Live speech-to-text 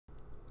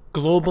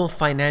Global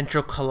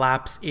financial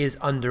collapse is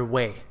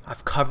underway.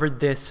 I've covered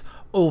this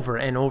over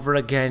and over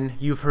again.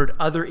 You've heard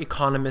other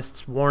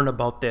economists warn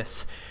about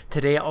this.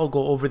 Today I'll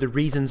go over the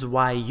reasons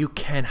why you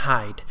can't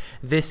hide.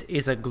 This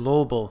is a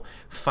global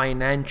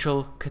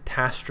financial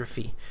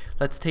catastrophe.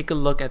 Let's take a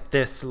look at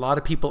this. A lot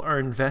of people are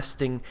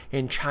investing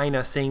in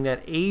China, saying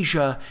that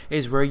Asia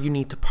is where you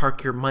need to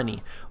park your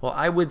money. Well,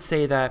 I would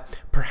say that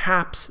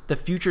perhaps the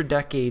future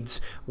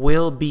decades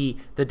will be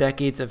the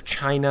decades of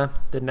China.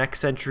 The next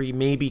century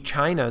may be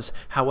China's.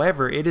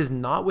 However, it is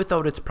not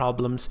without its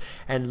problems.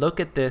 And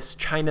look at this.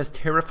 China's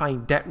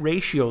terrifying debt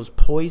ratios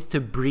poised to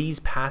breeze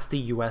past the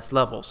US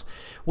levels.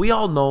 We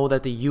all know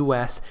that the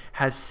US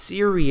has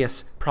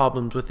serious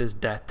problems with its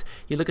debt.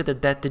 You look at the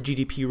debt to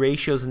GDP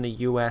ratios in the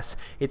US,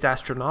 it's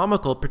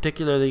astronomical,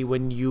 particularly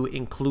when you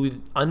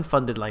include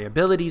unfunded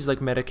liabilities like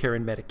Medicare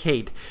and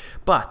Medicaid.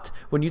 But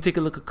when you take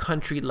a look at a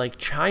country like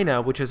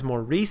China, which has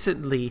more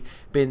recently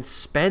been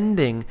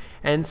spending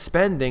and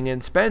spending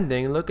and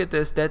spending, look at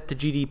this debt to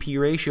GDP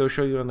ratio,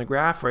 show you on the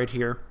graph right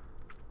here.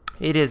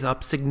 It is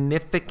up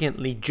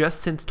significantly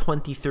just since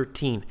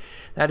 2013.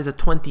 That is a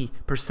 20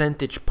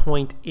 percentage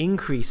point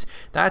increase.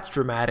 That's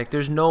dramatic.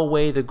 There's no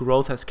way the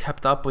growth has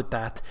kept up with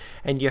that.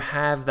 And you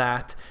have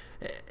that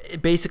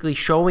basically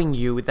showing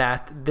you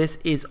that this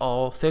is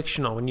all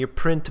fictional. When you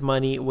print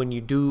money, when you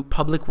do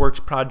public works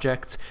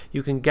projects,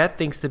 you can get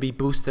things to be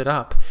boosted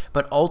up,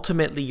 but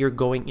ultimately you're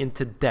going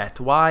into debt.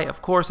 Why?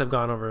 Of course, I've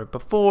gone over it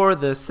before.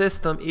 The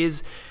system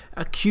is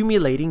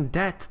accumulating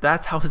debt.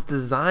 That's how it's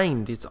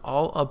designed. It's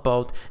all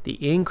about the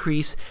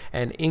increase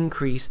and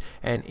increase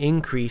and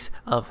increase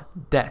of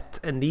debt.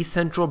 And these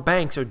central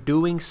banks are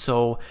doing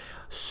so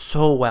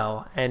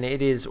well, and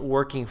it is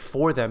working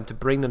for them to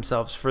bring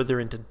themselves further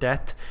into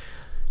debt.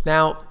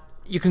 Now,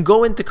 you can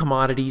go into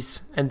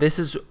commodities, and this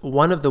is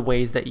one of the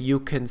ways that you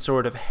can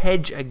sort of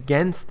hedge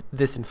against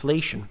this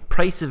inflation.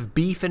 Price of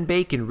beef and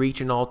bacon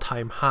reach an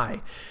all-time high.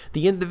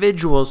 The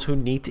individuals who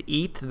need to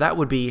eat, that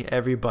would be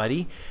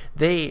everybody,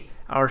 they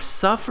are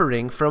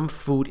suffering from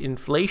food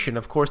inflation.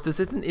 Of course, this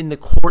isn't in the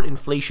core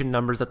inflation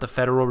numbers that the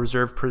Federal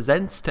Reserve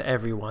presents to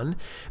everyone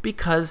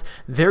because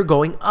they're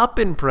going up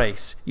in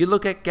price. You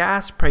look at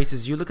gas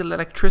prices, you look at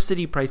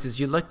electricity prices,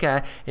 you look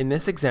at, in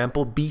this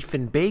example, beef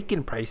and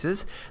bacon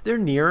prices, they're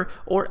near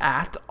or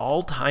at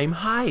all-time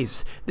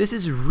highs. This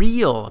is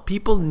real.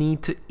 People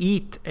need to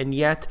eat, and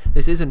yet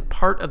this isn't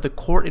part of the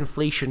core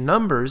inflation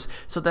numbers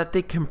so that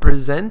they can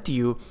present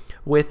you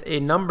with a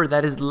number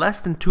that is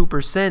less than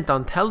 2%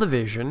 on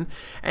television,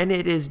 and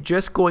it is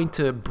just going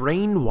to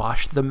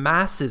brainwash the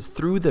masses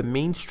through the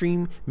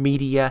mainstream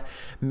media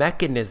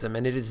mechanism,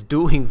 and it is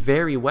doing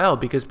very well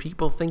because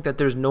people think that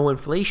there's no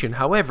inflation.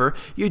 However,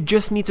 you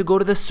just need to go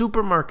to the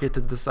supermarket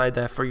to decide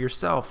that for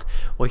yourself.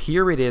 Well,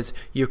 here it is.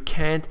 You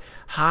can't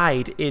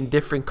hide in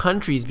different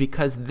countries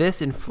because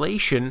this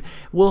inflation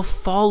will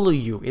follow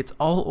you. It's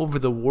all over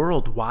the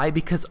world. Why?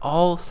 Because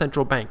all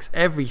central banks,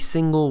 every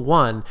single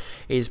one,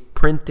 is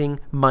printing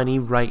money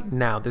right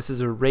now. This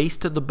is a race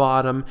to the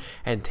bottom,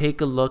 and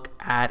take a look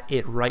at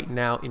it right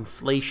now.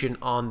 Inflation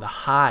on the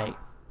high.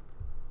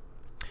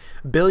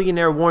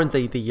 Billionaire warns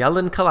that the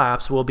Yellen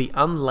collapse will be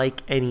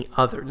unlike any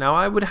other. Now,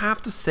 I would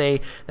have to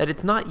say that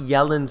it's not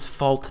Yellen's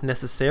fault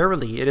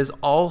necessarily. It is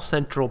all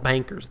central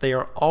bankers. They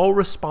are all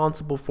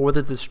responsible for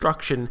the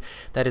destruction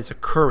that is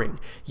occurring.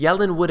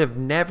 Yellen would have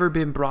never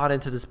been brought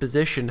into this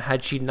position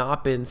had she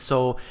not been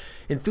so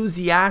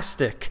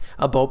enthusiastic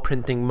about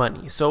printing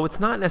money. So it's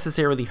not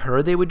necessarily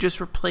her. They would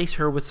just replace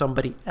her with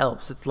somebody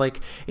else. It's like,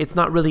 it's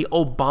not really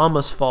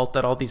Obama's fault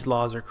that all these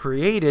laws are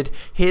created.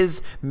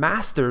 His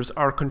masters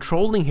are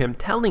controlling him,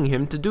 telling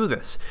him to do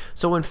this.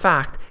 So in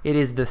fact, it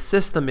is the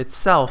system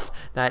itself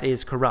that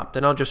is corrupt.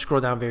 And I'll just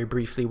scroll down very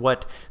briefly.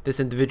 What this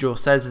individual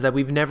says is that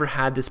we've never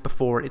had this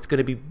before. It's going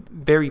to be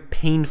very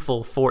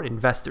painful for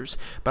investors.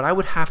 But I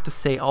would have to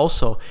say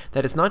also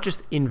that it's not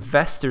just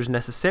investors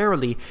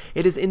necessarily.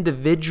 It is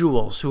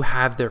individuals who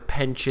have their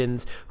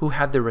pensions, who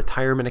have their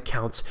retirement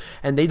accounts,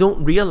 and they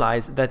don't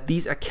realize that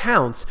these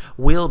accounts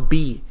will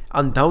be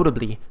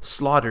undoubtedly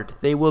slaughtered.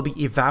 They will be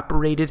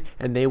evaporated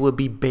and they will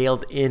be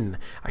bailed in.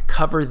 I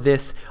cover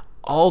this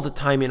all the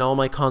time in all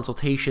my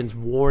consultations,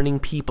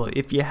 warning people,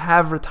 if you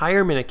have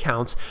retirement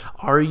accounts,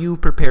 are you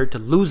prepared to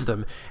lose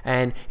them?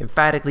 And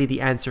emphatically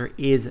the answer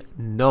is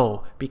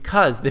no,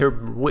 because they're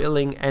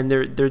willing and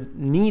they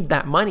need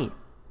that money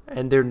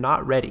and they're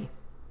not ready.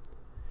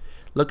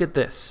 Look at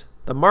this.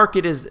 The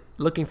market is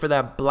looking for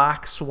that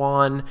black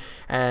swan,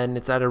 and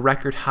it's at a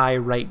record high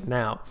right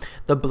now.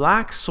 The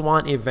black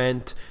swan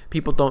event,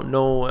 people don't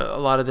know a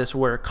lot of this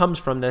where it comes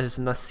from. This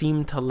is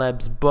Nassim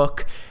Taleb's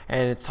book,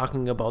 and it's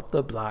talking about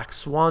the black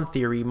swan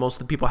theory. Most of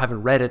the people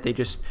haven't read it. They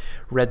just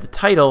read the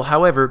title.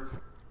 However,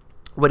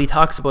 what he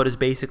talks about is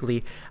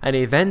basically an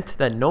event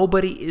that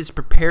nobody is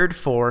prepared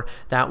for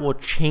that will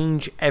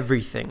change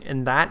everything.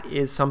 And that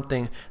is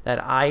something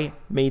that I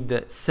made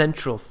the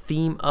central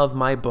theme of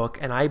my book.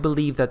 And I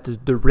believe that the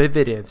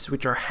derivatives,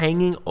 which are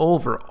hanging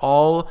over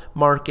all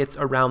markets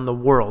around the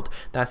world,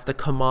 that's the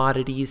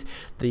commodities,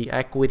 the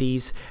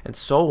equities, and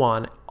so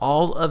on,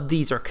 all of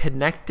these are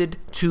connected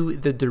to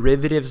the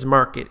derivatives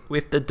market.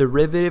 If the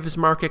derivatives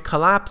market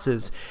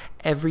collapses,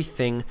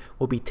 everything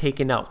will be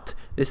taken out.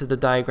 This is the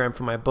diagram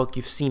from my book.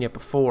 You've seen it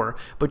before.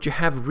 But you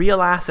have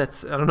real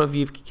assets. I don't know if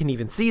you can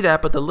even see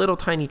that, but the little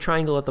tiny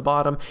triangle at the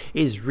bottom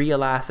is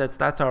real assets.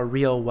 That's our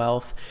real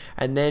wealth.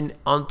 And then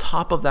on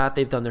top of that,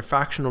 they've done their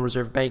fractional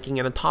reserve banking.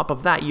 And on top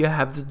of that, you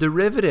have the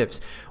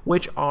derivatives,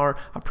 which are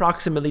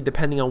approximately,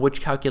 depending on which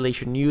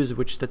calculation you use,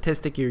 which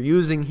statistic you're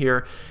using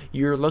here,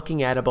 you're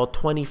looking at about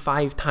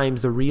 25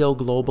 times the real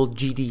global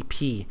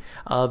GDP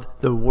of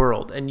the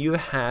world. And you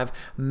have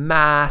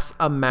mass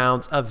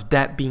amounts of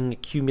debt being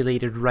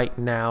accumulated right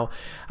now.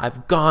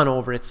 I've gone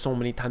over it so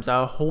many times.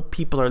 I hope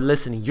people are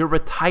listening. Your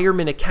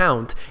retirement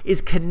account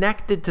is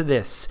connected to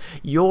this.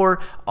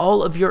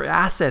 All of your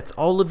assets,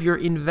 all of your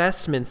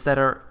investments that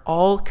are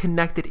all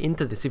connected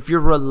into this. If you're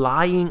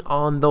relying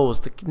on those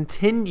to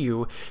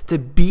continue to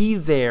be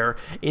there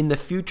in the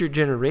future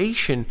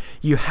generation,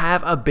 you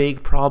have a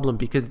big problem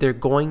because they're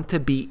going to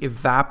be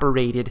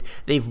evaporated.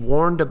 They've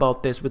warned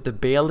about this with the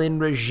bail-in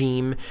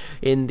regime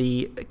in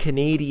the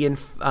Canadian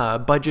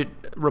budget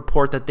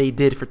report that they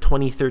did for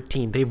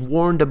 2013. They've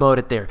warned about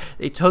it there.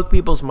 They took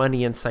people's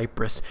money in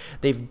Cyprus.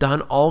 They've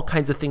done all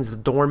kinds of things, the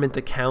dormant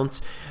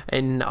accounts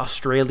in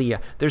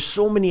Australia. There's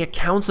so many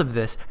accounts of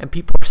this, and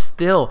people are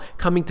still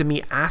coming to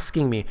me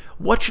asking me,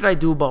 what should I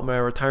do about my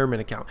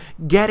retirement account?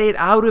 Get it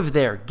out of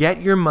there.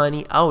 Get your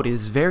money out. It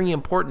is very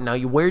important. Now,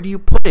 where do you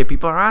put it?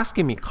 People are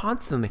asking me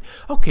constantly.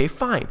 Okay,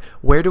 fine.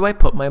 Where do I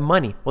put my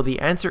money? Well, the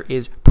answer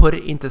is put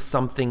it into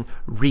something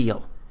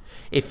real.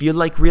 If you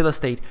like real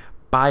estate,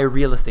 buy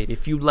real estate.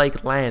 If you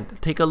like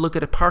land, take a look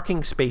at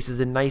parking spaces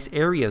in nice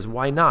areas.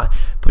 Why not?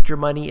 Put your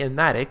money in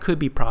that. It could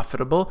be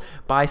profitable.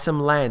 Buy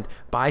some land,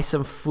 buy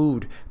some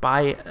food,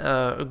 buy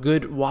a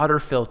good water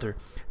filter.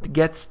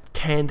 Get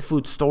canned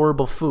food,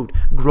 storable food.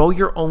 Grow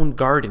your own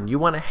garden. You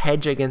want to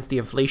hedge against the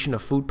inflation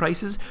of food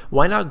prices?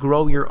 Why not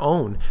grow your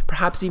own?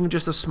 Perhaps even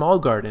just a small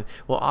garden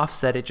will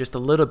offset it just a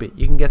little bit.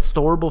 You can get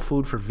storable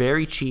food for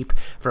very cheap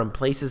from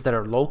places that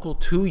are local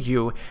to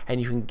you,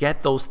 and you can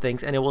get those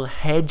things, and it will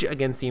hedge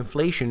against the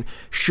inflation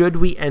should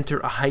we enter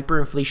a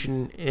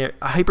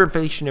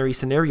hyperinflationary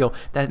scenario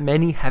that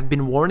many have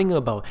been warning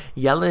about.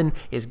 Yellen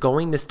is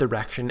going this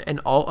direction, and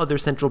all other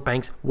central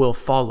banks will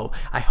follow.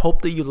 I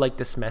hope that you like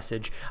this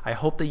message. I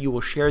hope that you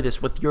will share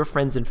this with your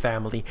friends and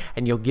family,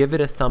 and you'll give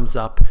it a thumbs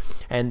up,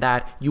 and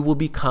that you will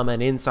become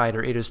an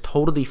insider. It is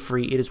totally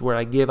free. It is where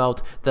I give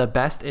out the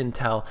best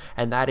intel,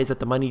 and that is at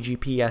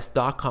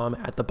themoneygps.com.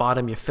 At the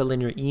bottom, you fill in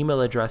your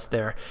email address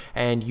there,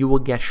 and you will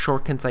get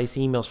short, concise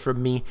emails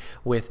from me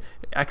with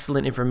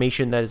excellent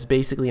information that is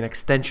basically an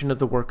extension of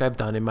the work I've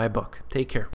done in my book. Take care.